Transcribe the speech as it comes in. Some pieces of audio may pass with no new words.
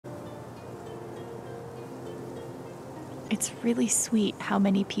It's really sweet how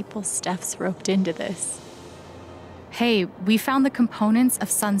many people Steph's roped into this. Hey, we found the components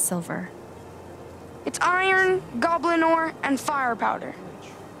of sun silver. It's iron, goblin ore, and fire powder.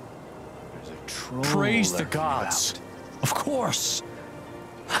 Praise the gods. Of course.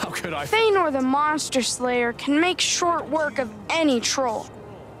 How could I? Feanor the Monster Slayer can make short work of any troll.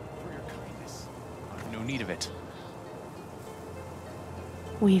 I've no need of it.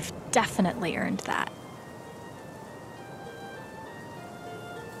 We've definitely earned that.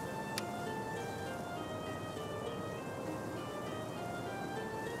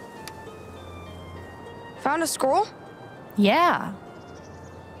 Found a scroll? Yeah.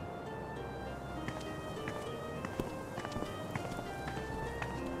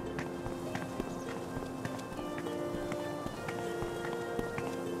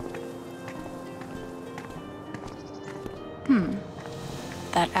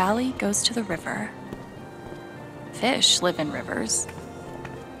 That alley goes to the river. Fish live in rivers.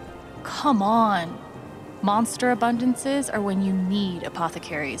 Come on. Monster abundances are when you need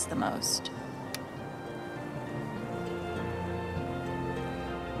apothecaries the most.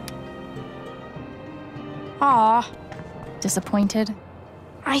 Aw, Disappointed?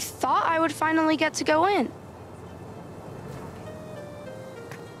 I thought I would finally get to go in.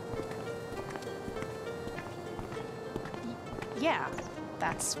 Yeah,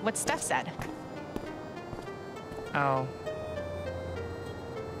 that's what Steph said. Oh.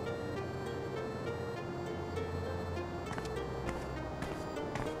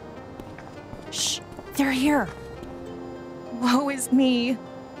 Shh, they're here. Woe is me.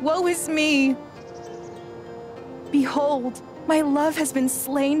 Woe is me. Behold, my love has been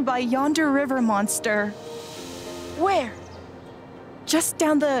slain by yonder river monster. Where? Just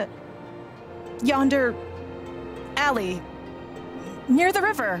down the... yonder... alley. Near the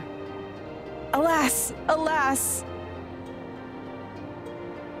river. Alas, alas.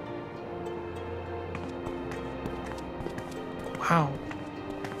 Wow.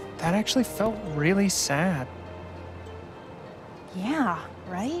 That actually felt really sad. Yeah,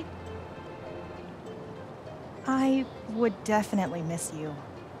 right? I would definitely miss you.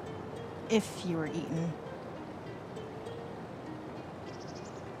 If you were eaten.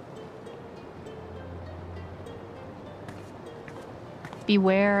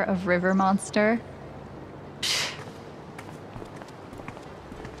 Beware of river monster.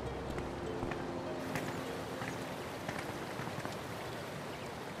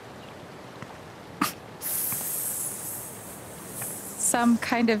 Some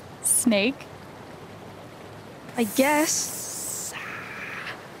kind of snake? I guess.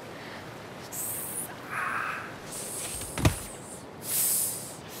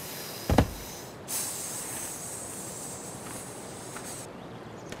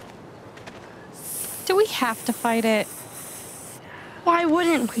 Do we have to fight it? Why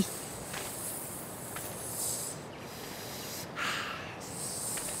wouldn't we?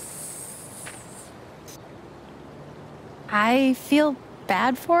 I feel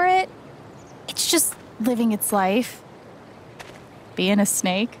bad for it. It's just living its life. Being a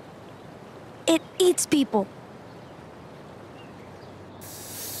snake. It eats people.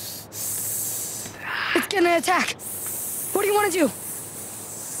 It's gonna attack. What do you want to do?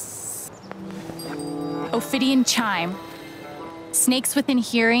 Ophidian chime. Snakes within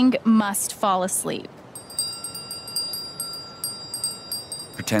hearing must fall asleep.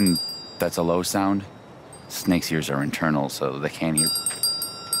 Pretend that's a low sound. Snake's ears are internal, so they can't hear.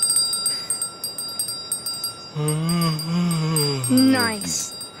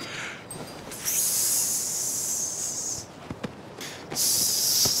 Nice.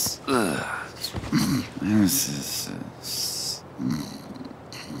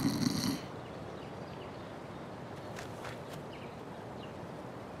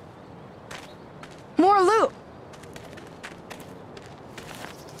 More loot.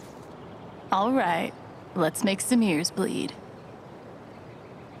 All right, let's make some ears bleed.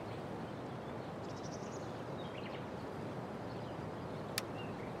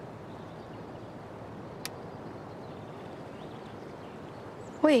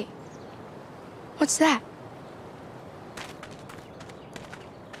 Wait. What's that?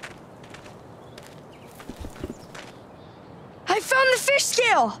 I found the fish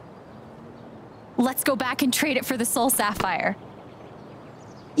scale! Let's go back and trade it for the soul sapphire.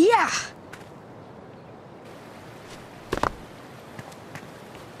 Yeah!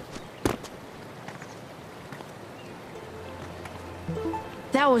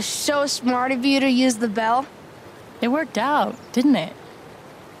 That was so smart of you to use the bell. It worked out, didn't it?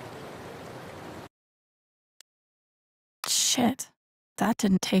 Shit, that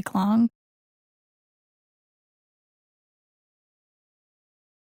didn't take long.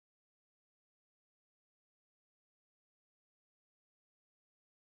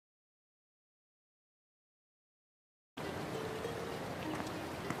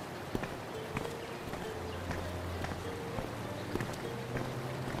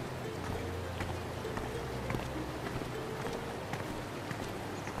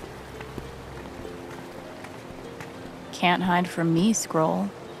 can't hide from me scroll.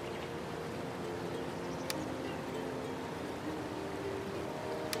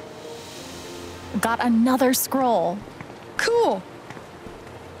 Got another scroll. Cool.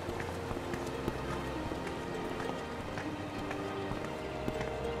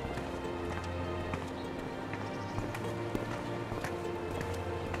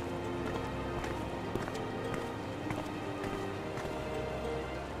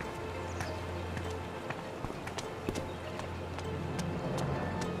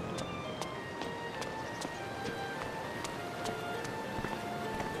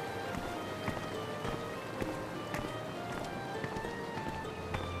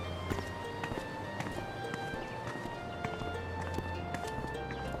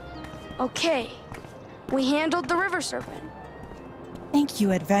 Okay, we handled the river serpent. Thank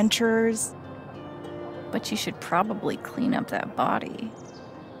you, adventurers. But you should probably clean up that body.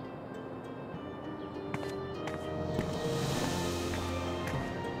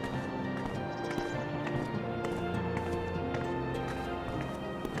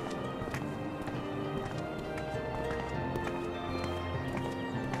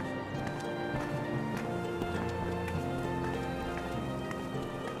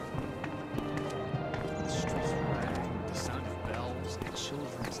 The streets rang, the sound of bells and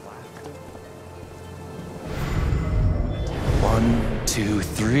children's laughter. 1, 2,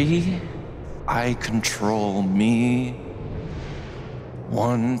 3. I control me.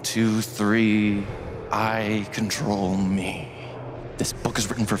 1, 2, 3. I control me. This book is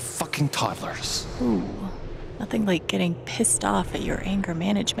written for fucking toddlers. Ooh, nothing like getting pissed off at your anger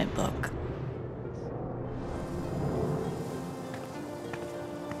management book.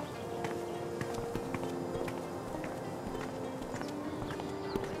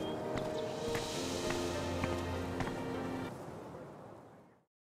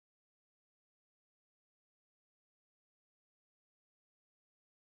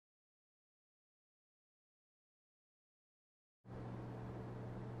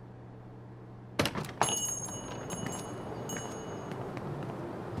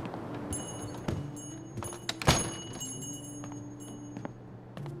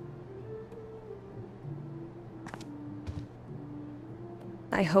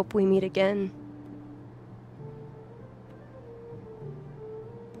 I hope we meet again.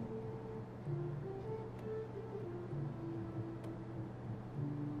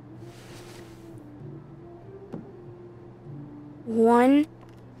 One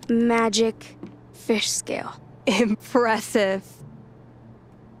magic fish scale. Impressive.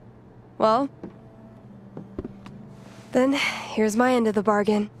 Well, then here's my end of the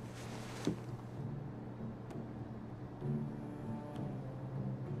bargain.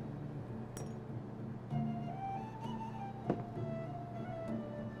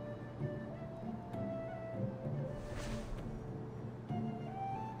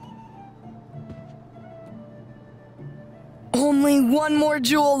 Only one more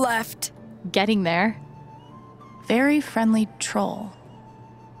jewel left. Getting there. Very friendly troll.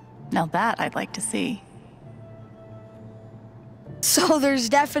 Now that I'd like to see. So there's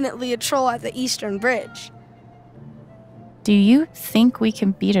definitely a troll at the Eastern Bridge. Do you think we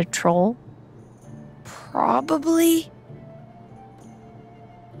can beat a troll? Probably.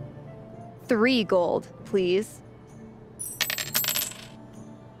 3 gold, please.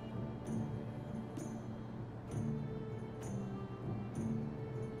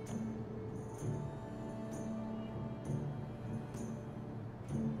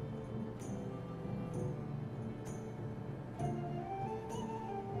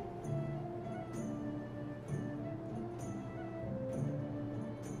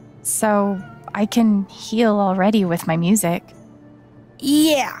 So I can heal already with my music.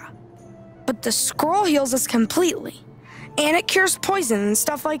 Yeah. But the scroll heals us completely. And it cures poison and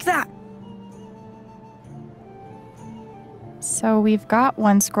stuff like that. So we've got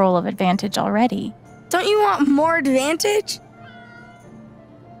 1 scroll of advantage already. Don't you want more advantage?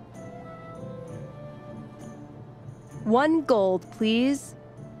 1 gold, please.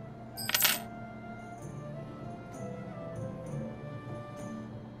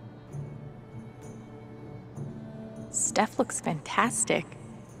 Steph looks fantastic.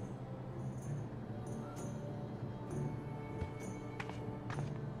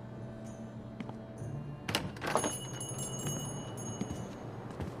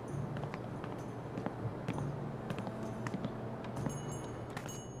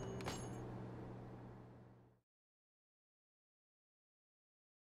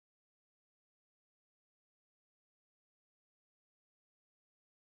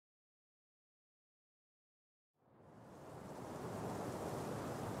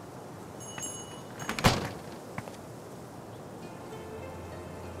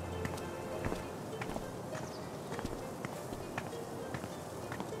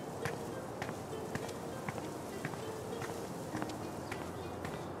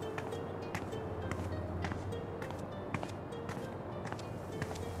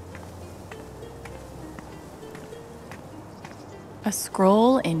 A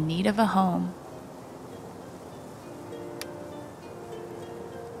scroll in need of a home.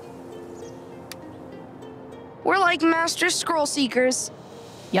 We're like master scroll seekers.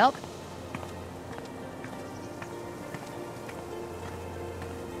 Yup.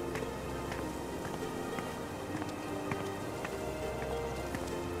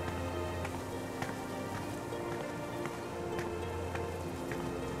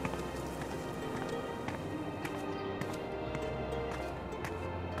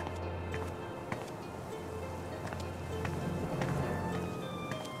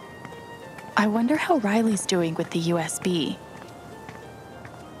 I wonder how Riley's doing with the USB.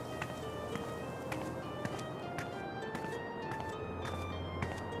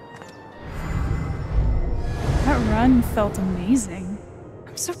 That run felt amazing.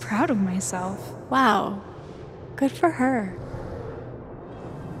 I'm so proud of myself. Wow. Good for her.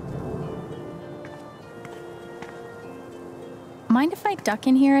 Mind if I duck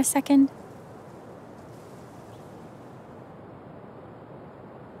in here a second?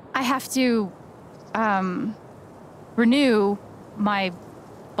 I have to, renew my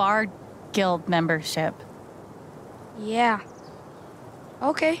bar guild membership. Yeah.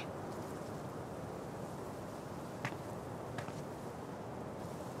 Okay.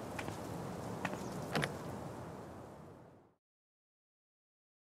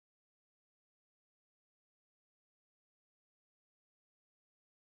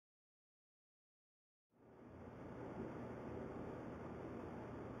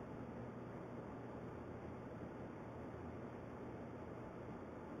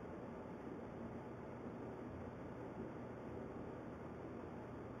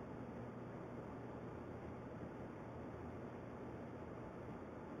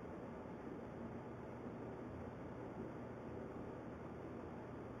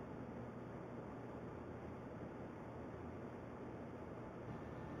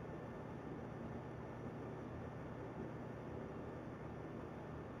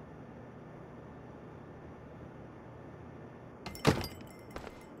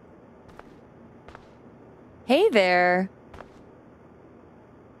 Hey there.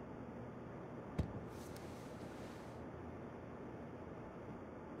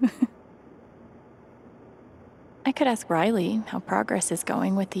 I could ask Riley how progress is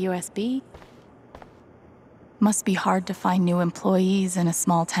going with the USB. Must be hard to find new employees in a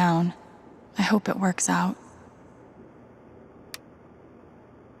small town. I hope it works out.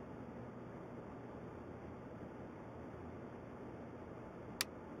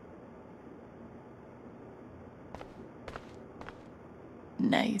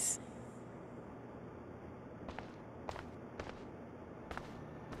 Nice.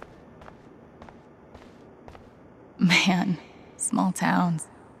 Man, small towns.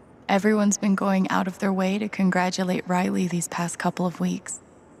 Everyone's been going out of their way to congratulate Riley these past couple of weeks.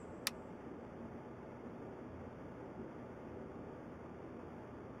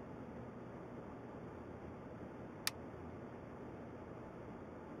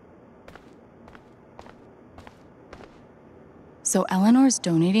 So Eleanor's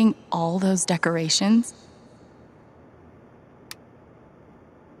donating all those decorations?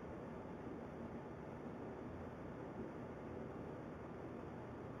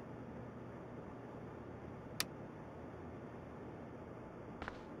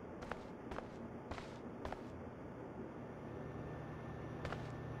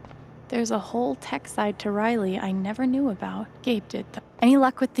 There's a whole tech side to Riley I never knew about. Gabe did, though. Any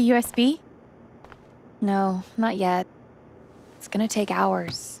luck with the USB? No, not yet. It's gonna take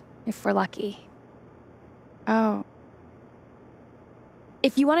hours, if we're lucky. Oh.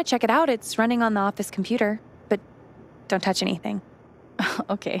 If you want to check it out, it's running on the office computer, but don't touch anything.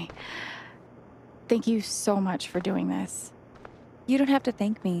 Okay. Thank you so much for doing this. You don't have to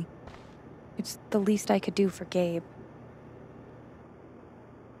thank me. It's the least I could do for Gabe.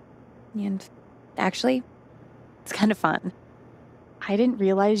 And actually, it's kind of fun. I didn't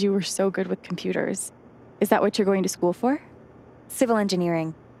realize you were so good with computers. Is that what you're going to school for? Civil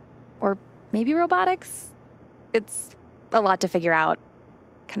engineering. Or maybe robotics? It's a lot to figure out.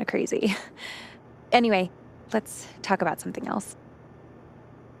 Kind of crazy. Anyway, let's talk about something else.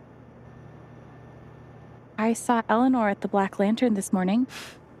 I saw Eleanor at the Black Lantern this morning.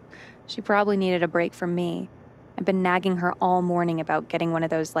 She probably needed a break from me. I've been nagging her all morning about getting one of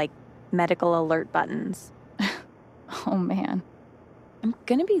those, medical alert buttons. Oh, man. I'm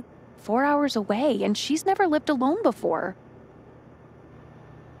gonna be 4 hours away, and she's never lived alone before.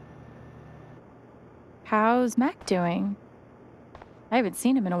 How's Mac doing? I haven't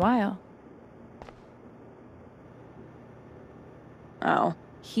seen him in a while. Oh,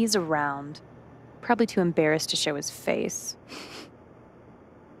 he's around. Probably too embarrassed to show his face.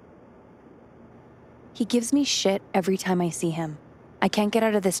 He gives me shit every time I see him. I can't get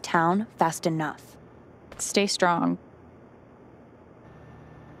out of this town fast enough. Stay strong.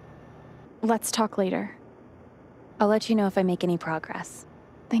 Let's talk later. I'll let you know if I make any progress.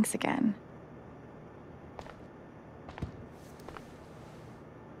 Thanks again.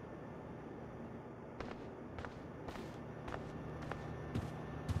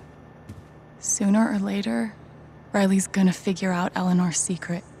 Sooner or later, Riley's gonna figure out Eleanor's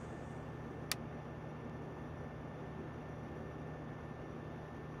secret.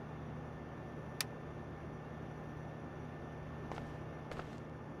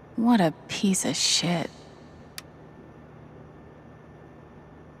 What a piece of shit.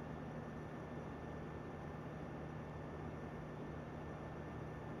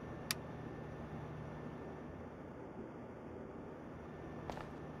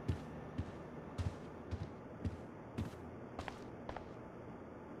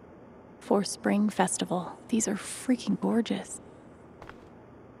 For Spring Festival. These are freaking gorgeous.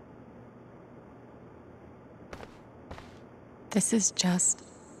 This is just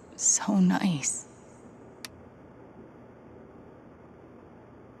so nice.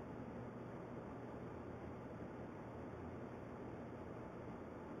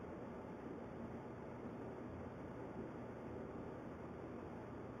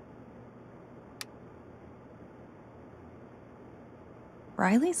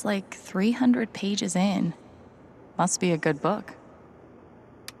 Riley's like 300 pages in. Must be a good book.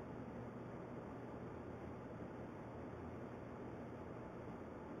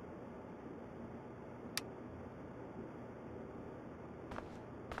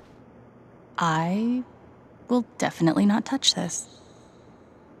 I will definitely not touch this.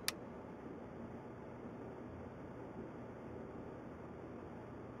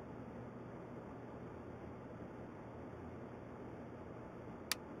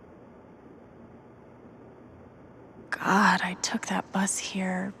 God, I took that bus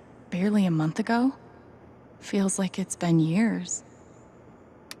here barely a month ago. Feels like it's been years.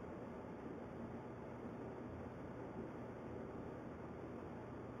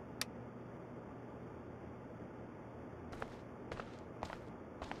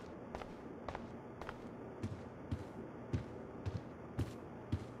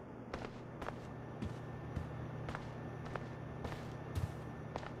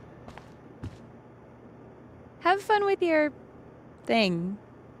 Have fun with your thing.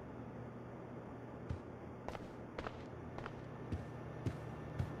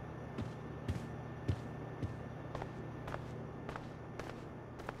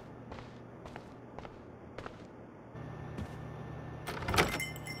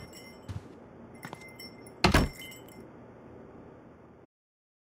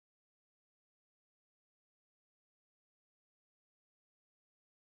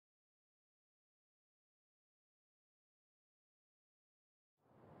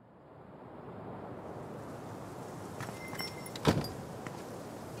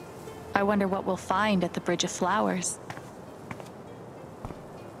 I wonder what we'll find at the Bridge of Flowers.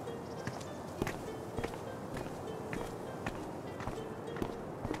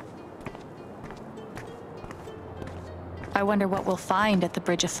 I wonder what we'll find at the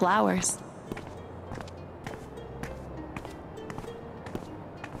Bridge of Flowers.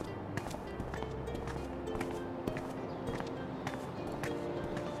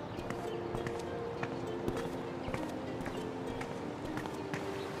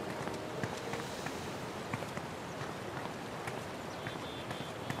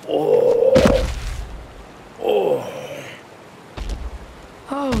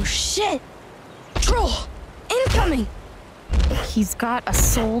 Oh, shit! Troll! Incoming! He's got a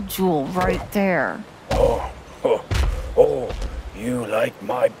soul jewel right there. Oh, you like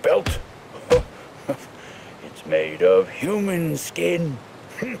my belt? It's made of human skin.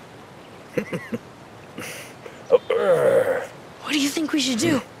 What do you think we should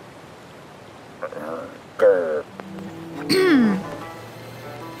do?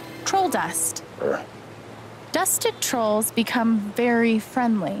 Troll dust. Dusted trolls become very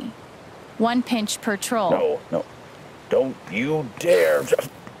friendly. 1 pinch per troll. No. Don't you dare.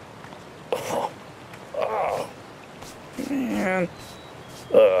 Oh, man.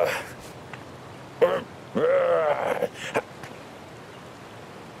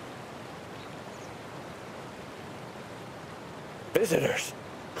 Visitors.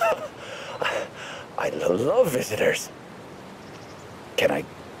 I love visitors. Can I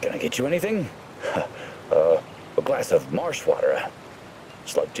get you anything? A glass of marsh water,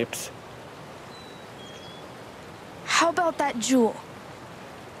 slug chips. How about that jewel?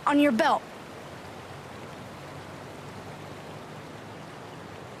 On your belt.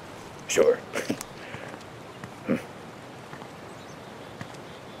 Sure.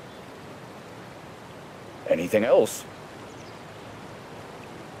 anything else.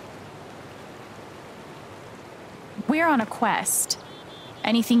 We're on a quest.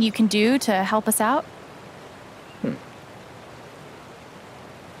 Anything you can do to help us out?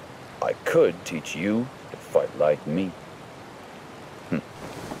 I could teach you to fight like me.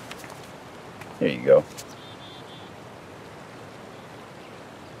 Here you go.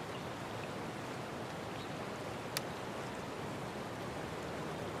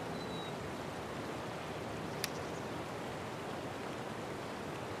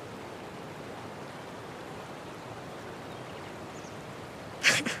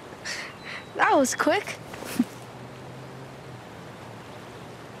 That was quick.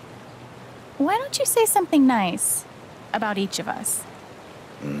 Why don't you say something nice about each of us?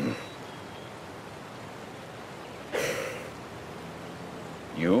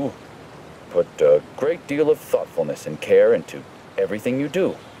 You put a great deal of thoughtfulness and care into everything you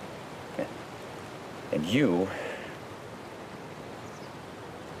do. And you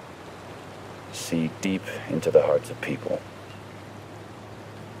see deep into the hearts of people.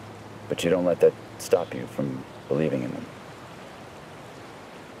 But you don't let that stop you from believing in them.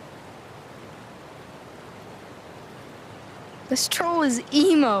 This troll is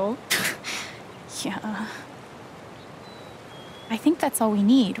emo. Yeah. I think that's all we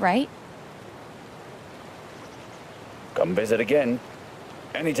need, right? Come visit again.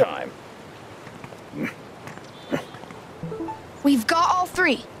 Anytime. We've got all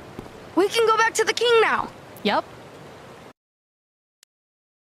three. We can go back to the king now. Yep.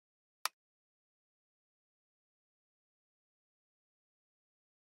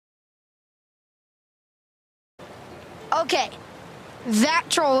 Okay, that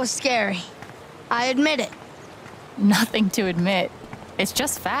troll was scary. I admit it. Nothing to admit. It's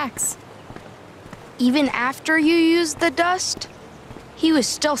just facts. Even after you used the dust, he was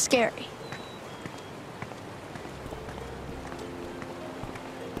still scary.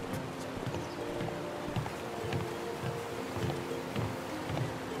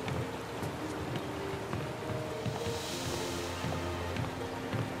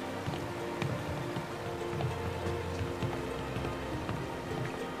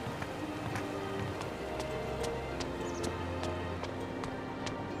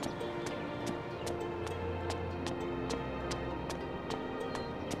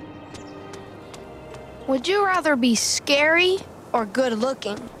 Would you rather be scary or good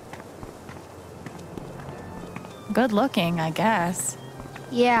looking? Good looking, I guess.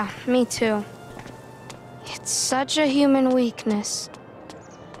 Yeah, me too. It's such a human weakness.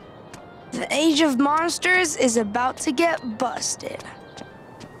 The age of monsters is about to get busted.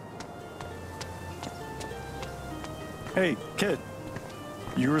 Hey, kid.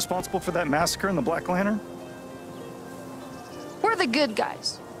 You responsible for that massacre in the Black Lantern? We're the good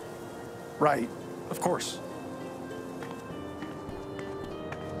guys. Right. Of course.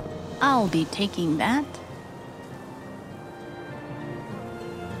 I'll be taking that.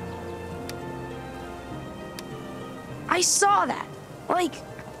 I saw that. Like,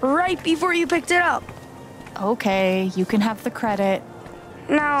 right before you picked it up. Okay, you can have the credit.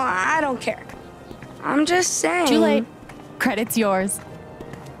 No, I don't care. I'm just saying. Too late. Credit's yours.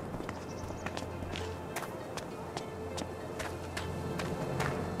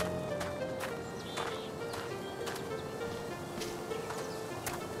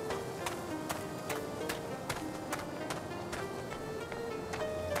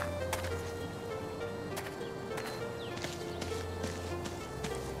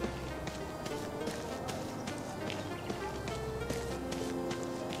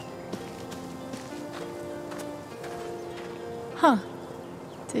 Huh.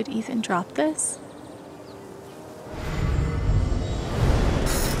 Did Ethan drop this?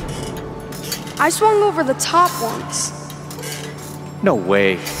 I swung over the top once. No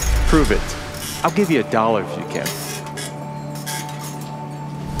way. Prove it. I'll give you $1 if you can.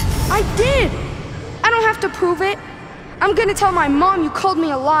 I did! I don't have to prove it. I'm gonna tell my mom you called me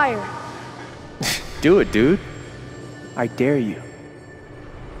a liar. Do it, dude. I dare you.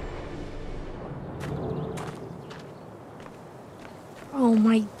 Oh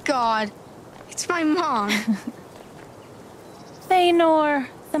my god. It's my mom. Feanor,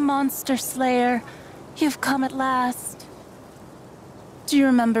 the monster slayer, you've come at last. Do you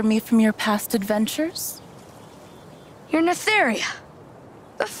remember me from your past adventures? You're Netheria,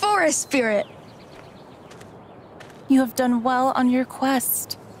 the forest spirit. You have done well on your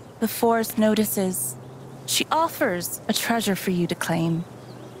quest. The forest notices. She offers a treasure for you to claim.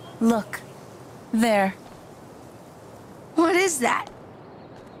 Look, there. What is that?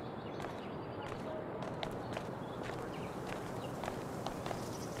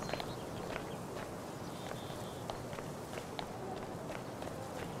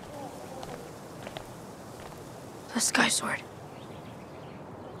 Sky Sword.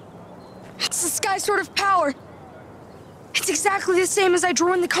 It's the Sky Sword of Power. It's exactly the same as I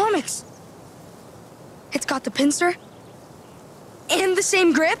drew in the comics. It's got the pincer, and the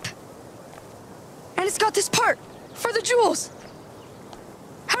same grip, and it's got this part for the jewels.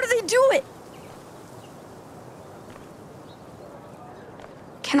 How do they do it?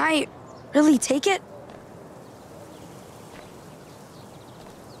 Can I really take it?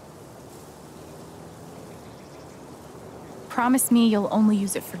 Promise me you'll only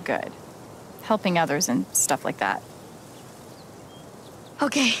use it for good. Helping others and stuff like that.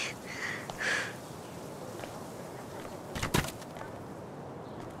 Okay.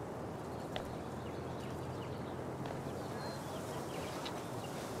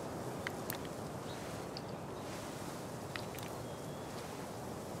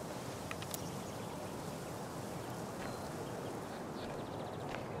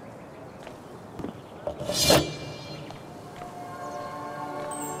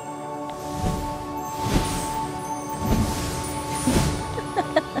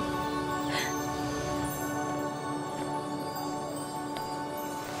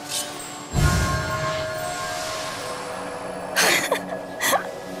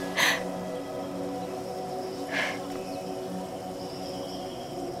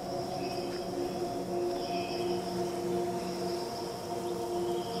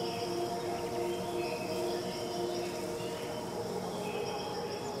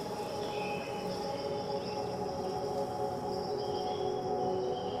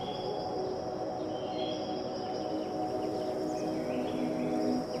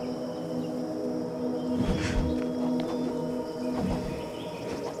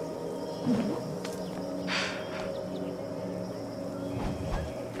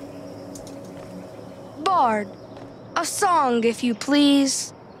 Bard, a song, if you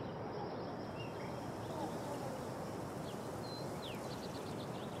please.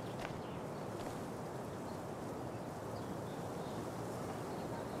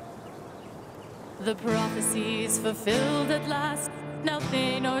 The prophecy's fulfilled at last. Now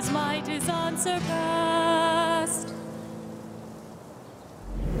Thanor's might is unsurpassed.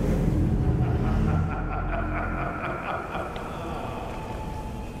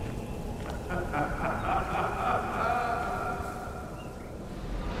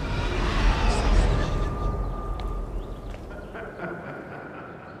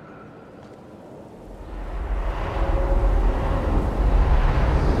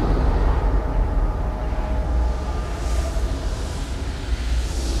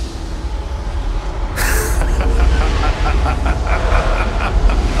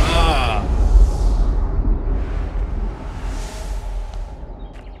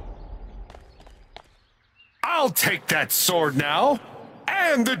 I'll take that sword now,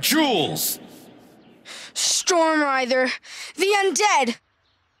 and the jewels! Stormrider, the undead!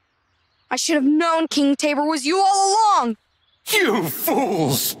 I should have known King Tabor was you all along! You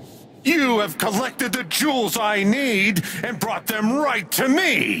fools! You have collected the jewels I need and brought them right to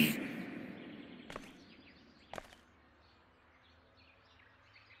me!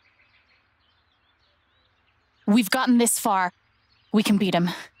 We've gotten this far. We can beat him.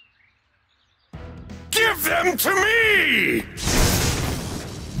 Give them to me!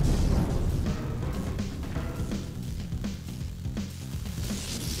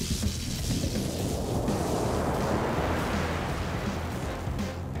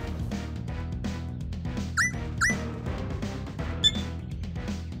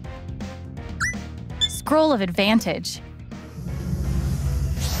 Scroll of Advantage.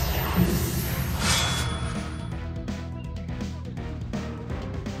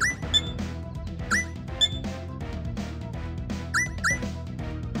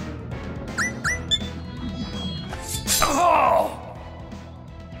 Oh!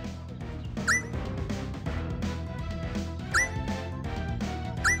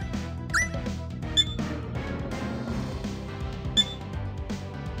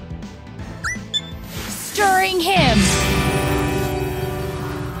 Stirring him!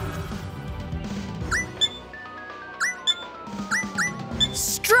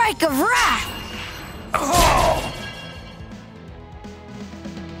 Strike of Wrath! Oh!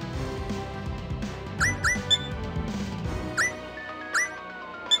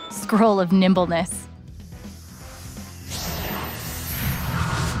 Scroll of Nimbleness.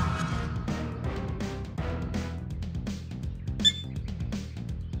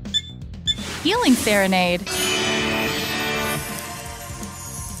 Healing Serenade.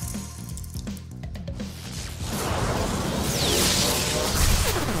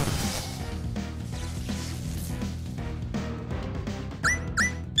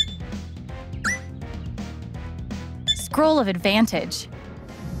 Scroll of Advantage.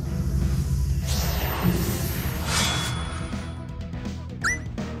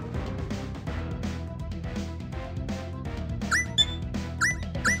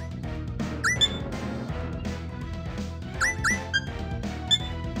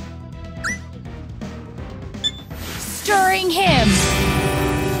 Stirring him.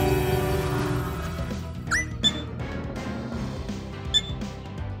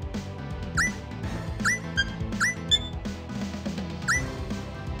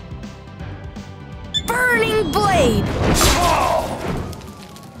 Burning blade.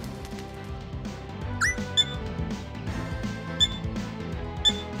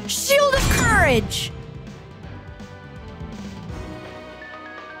 Shield of courage.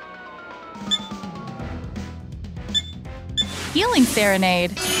 Healing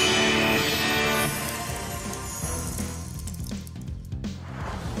Serenade.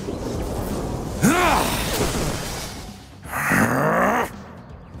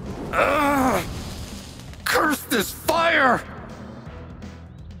 Curse this fire!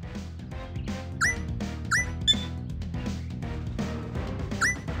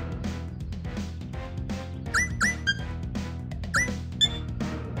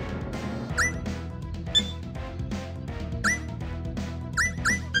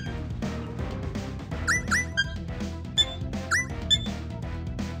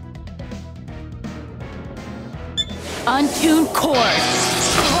 Untuned Chord.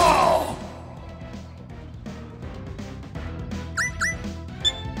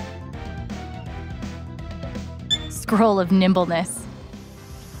 Scroll of Nimbleness.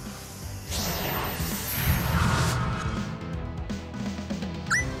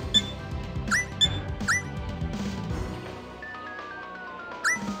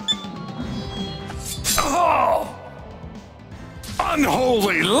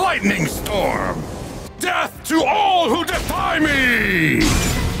 Unholy lightning storm! Death to all who defy me!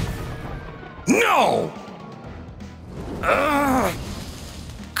 No!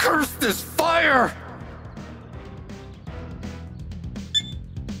 Curse this fire!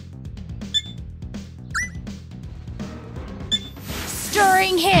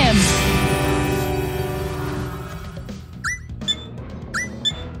 Stirring him.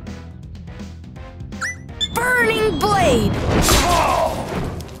 Burning blade.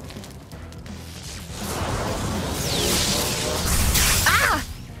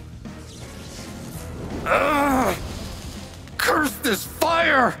 Curse this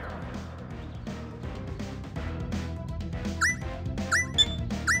fire!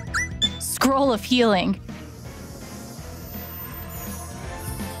 Scroll of Healing.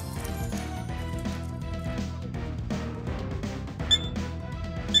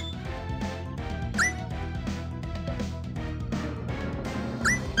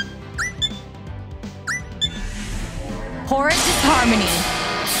 Horrid Disharmony.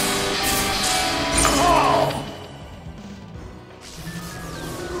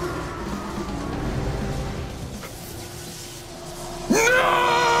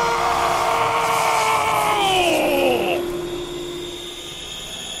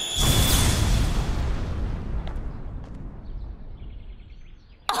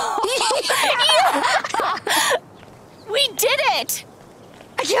 We did it!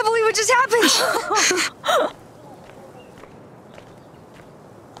 I can't believe what just happened!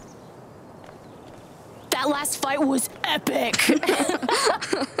 That last fight was epic!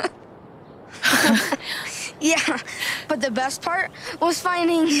 Yeah, but the best part was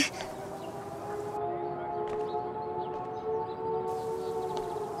finding...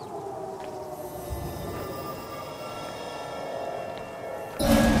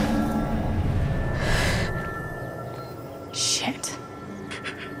 Shit.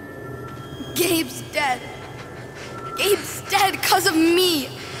 Gabe's dead. Gabe's dead because of me.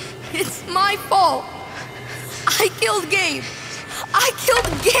 It's my fault. I killed Gabe. I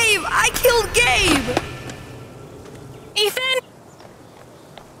killed Gabe. I killed Gabe. Ethan?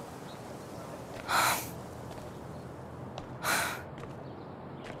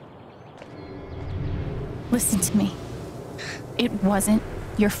 Listen to me. It wasn't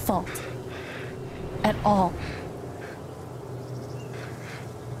your fault. At all.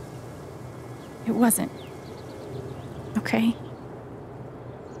 It wasn't. Okay?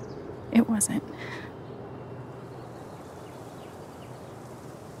 It wasn't.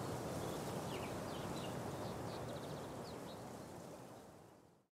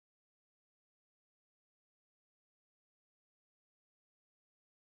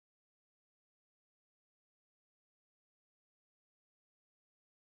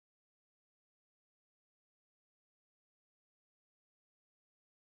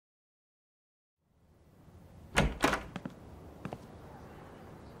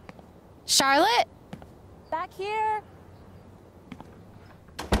 Charlotte? Back here.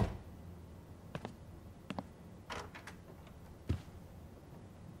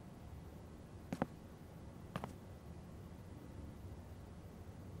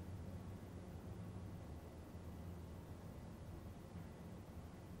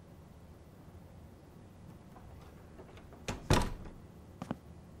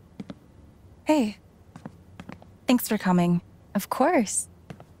 Hey. Thanks for coming. Of course.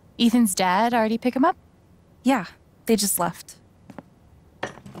 Ethan's dad already pick him up? Yeah, they just left.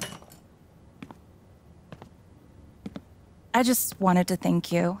 I just wanted to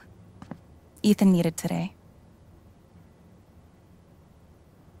thank you. Ethan needed today.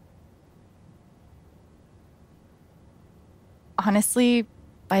 Honestly,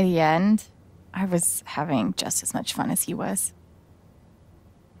 by the end, I was having just as much fun as he was.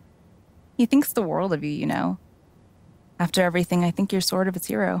 He thinks the world of you, you know. After everything, I think you're sort of his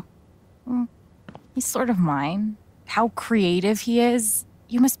hero. He's sort of mine. How creative he is.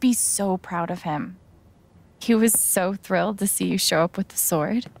 You must be so proud of him. He was so thrilled to see you show up with the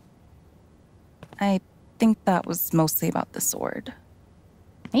sword. I think that was mostly about the sword.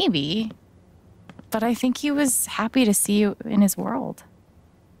 Maybe. But I think he was happy to see you in his world.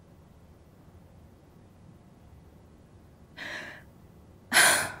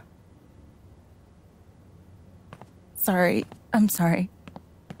 Sorry. I'm sorry.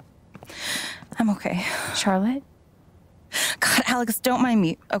 I'm okay. Charlotte? God, Alex, don't mind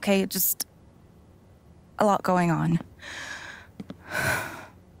me, okay? Just a lot going on.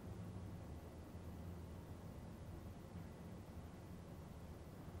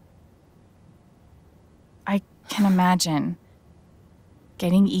 I can imagine.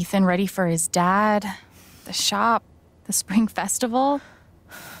 Getting Ethan ready for his dad, the shop, the spring festival.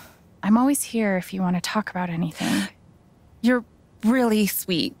 I'm always here if you want to talk about anything. You're really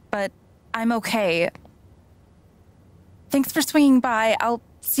sweet, but I'm okay. Thanks for swinging by. I'll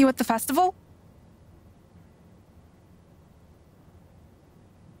see you at the festival.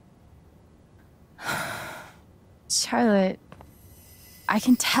 Charlotte, I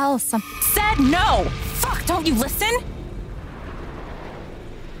can tell something. Said no! Fuck, don't you listen?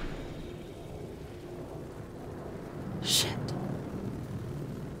 Shit.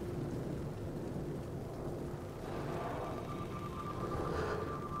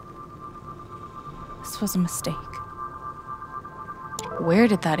 This was a mistake. Where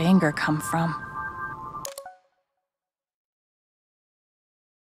did that anger come from?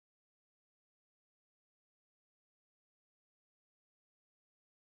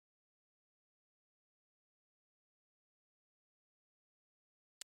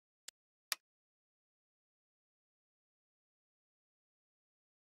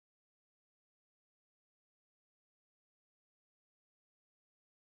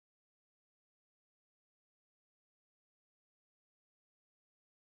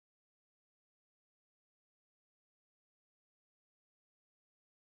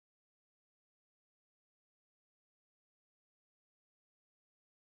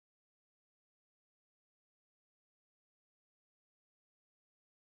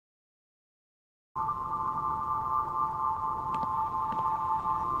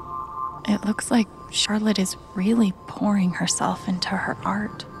 It looks like Charlotte is really pouring herself into her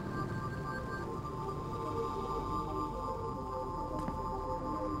art.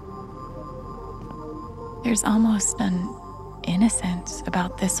 There's almost an innocence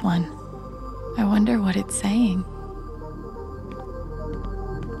about this one. I wonder what it's saying.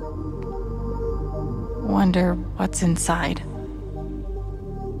 Wonder what's inside.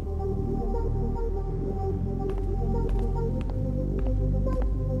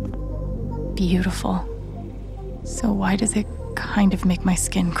 Beautiful. So why does it kind of make my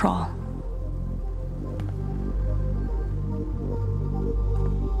skin crawl?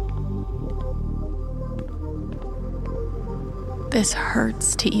 This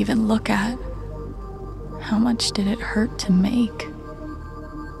hurts to even look at. How much did it hurt to make?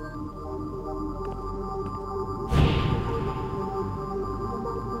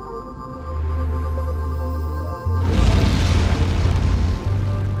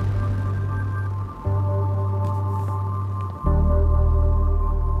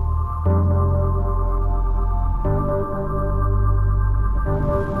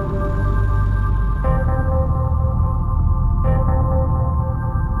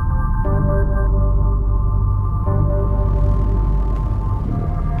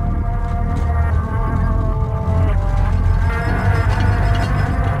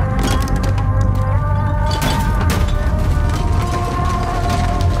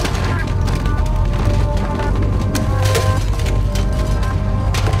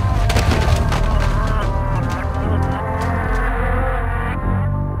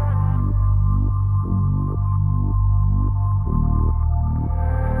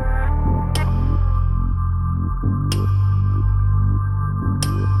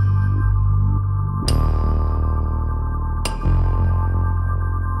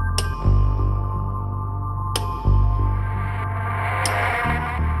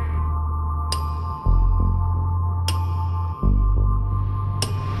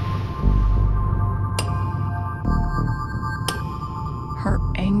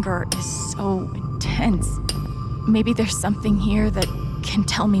 anger is so intense. Maybe there's something here that can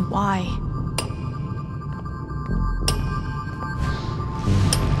tell me why.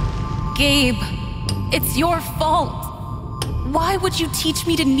 Gabe, it's your fault. Why would you teach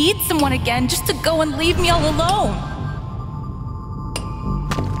me to need someone again just to go and leave me all alone?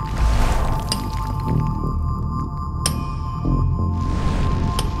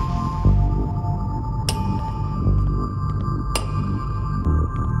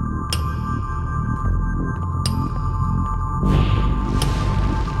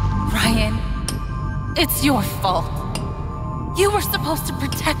 Ryan, it's your fault. You were supposed to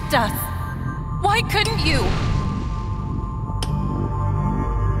protect us. Why couldn't you?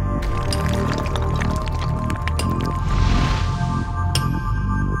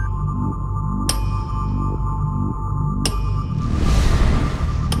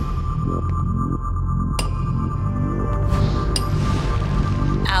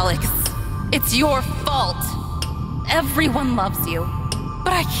 Alex, it's your fault. Everyone loves you.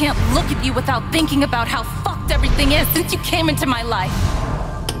 But I can't look at you without thinking about how fucked everything is since you came into my life.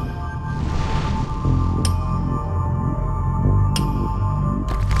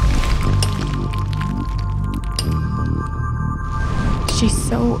 She's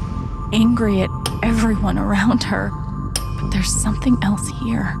so angry at everyone around her, but there's something else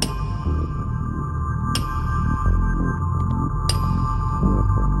here.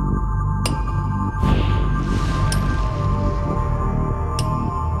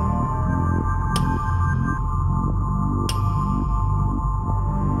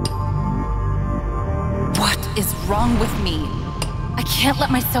 What is wrong with me? I can't let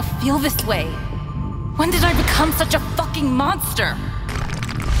myself feel this way. When did I become such a fucking monster?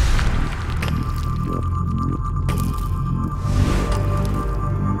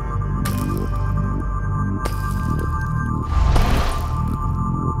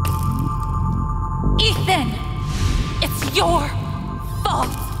 Ethan! It's your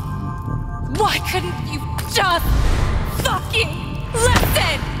fault! Why couldn't you just fucking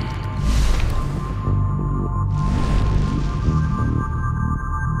listen?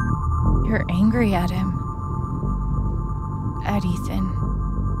 You're angry at him. At Ethan.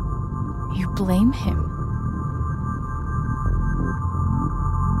 You blame him.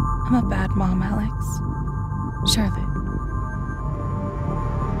 I'm a bad mom, Alex. Charlotte.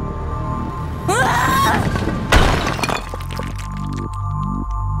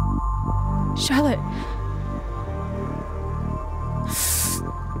 Charlotte.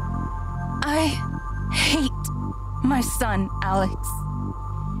 I hate my son, Alex.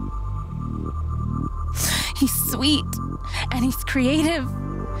 He's sweet, and he's creative,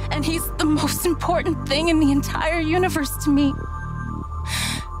 and he's the most important thing in the entire universe to me.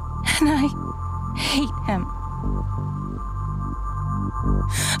 And I hate him.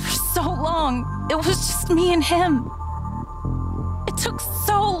 For so long, it was just me and him. It took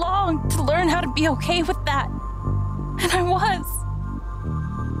so long to learn how to be okay with that. And I was.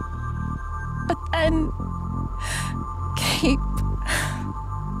 But then, Gabe,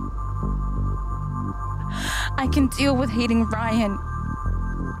 I can deal with hating Ryan,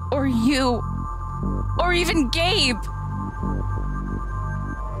 or you, or even Gabe.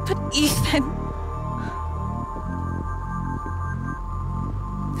 But Ethan,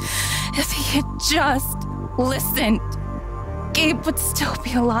 if he had just listened, Gabe would still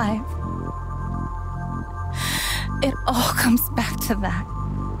be alive. It all comes back to that.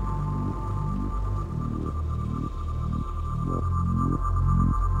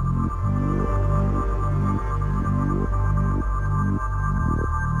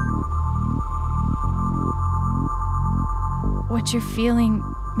 What you're feeling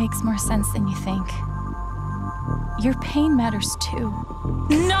makes more sense than you think. Your pain matters too.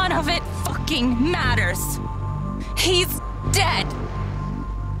 None of it fucking matters. He's dead.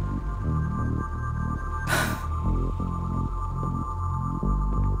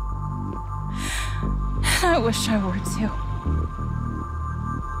 I wish I were too.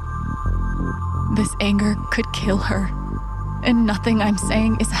 This anger could kill her, and nothing I'm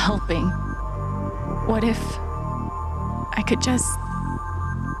saying is helping. What if I could just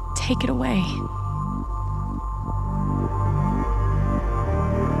take it away?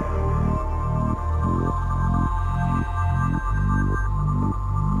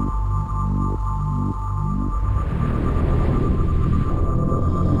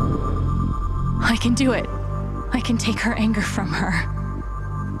 I can do it. I can take her anger from her.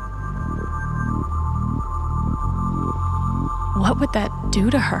 What would that do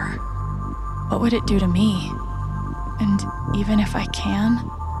to her? What would it do to me? And even if I can,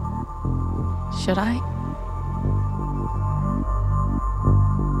 should I?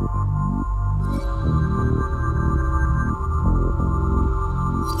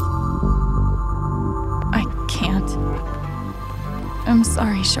 I'm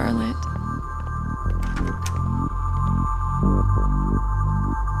sorry, Charlotte.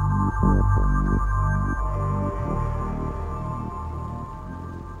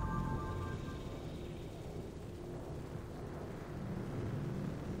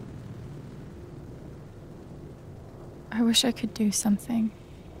 I wish I could do something.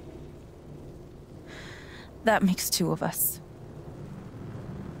 That makes two of us.